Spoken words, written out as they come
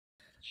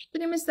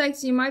3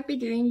 mistakes you might be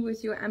doing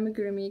with your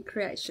amigurumi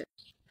creation.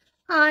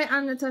 Hi,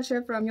 I'm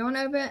Natasha from Yarn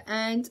Over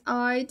and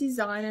I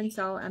design and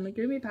sell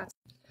amigurumi patterns.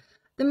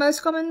 The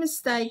most common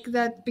mistake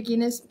that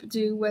beginners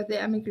do with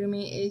their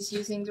amigurumi is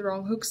using the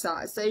wrong hook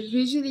size. They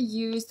usually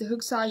use the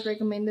hook size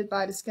recommended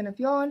by the Skin of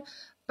Yarn,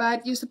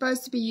 but you're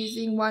supposed to be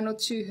using 1 or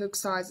 2 hook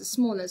sizes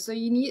smaller. So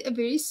you need a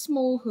very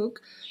small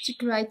hook to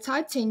create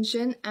tight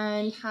tension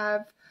and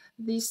have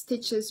these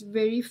stitches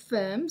very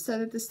firm so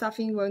that the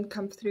stuffing won't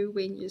come through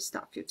when you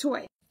stuff your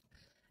toy.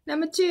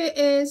 Number 2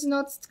 is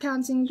not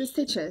counting the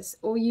stitches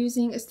or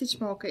using a stitch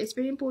marker. It's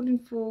very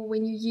important for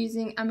when you're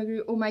using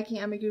amigurumi or making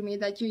amigurumi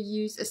that you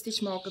use a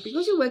stitch marker.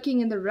 Because you're working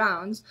in the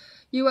rounds,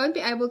 you won't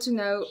be able to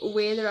know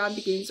where the round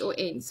begins or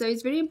ends. So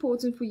it's very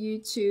important for you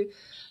to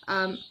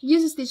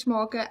use a stitch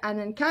marker and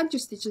then count your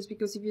stitches,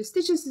 because if your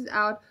stitches is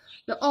out,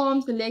 the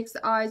arms, the legs,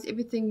 the eyes,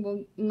 everything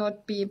will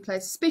not be in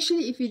place,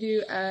 especially if you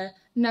do a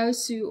no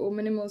sew or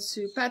minimal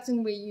sew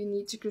pattern where you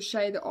need to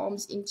crochet the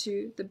arms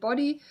into the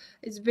body.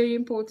 It's very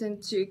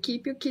important to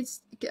keep your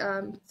kids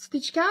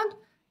stitch count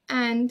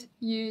and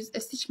use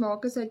a stitch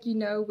marker so that you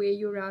know where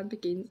your round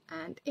begins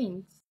and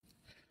ends.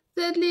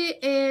 Thirdly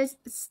is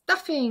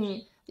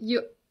stuffing.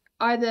 You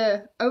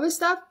either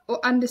overstuff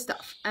or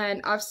understuff,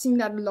 and I've seen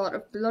that a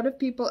lot of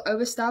people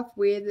overstuff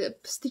where the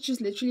stitches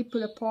literally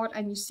pull apart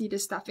and you see the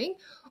stuffing,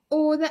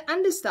 or the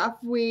understuff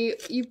where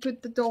you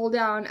put the doll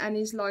down and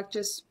it's like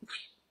just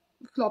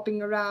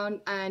flopping around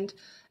and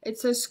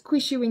it's so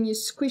squishy. When you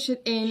squish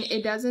it in,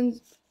 it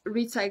doesn't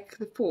retake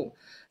the form.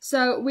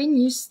 So when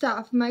you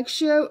stuff, make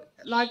sure,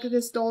 like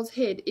this doll's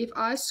head, if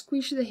I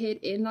squish the head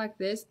in like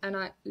this and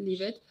I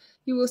leave it,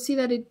 you will see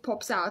that it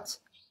pops out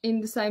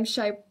in the same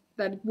shape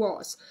that it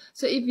was.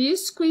 So if you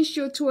squish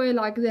your toy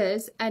like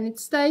this and it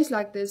stays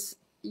like this,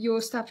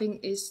 your stuffing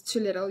is too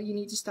little. You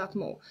need to stuff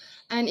more.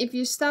 And if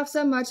you stuff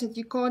so much that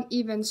you can't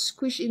even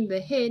squish in the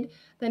head,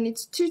 then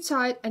it's too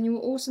tight. And you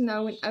will also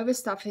know when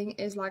overstuffing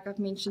is, like I've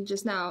mentioned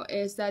just now,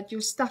 is that your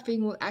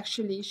stuffing will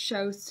actually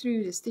show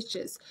through the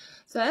stitches.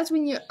 So that's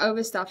when you're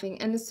overstuffing.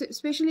 And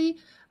especially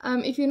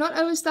if you're not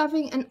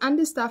overstuffing and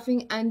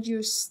understuffing and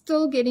you're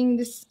still getting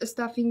this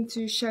stuffing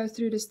to show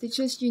through the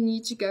stitches, you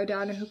need to go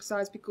down a hook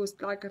size, because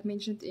like I've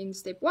mentioned in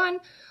step 1,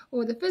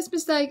 or the first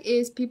mistake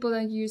is people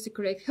don't use the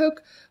correct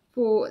hook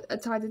for a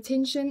tighter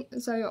tension.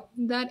 So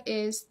that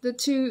is the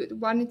 2,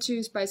 1 and 2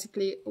 is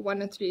basically,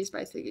 1 and 3 is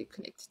basically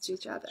connected to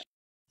each other.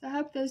 So I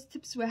hope those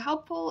tips were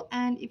helpful,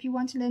 and if you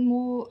want to learn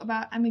more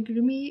about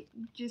amigurumi,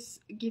 just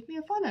give me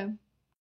a follow.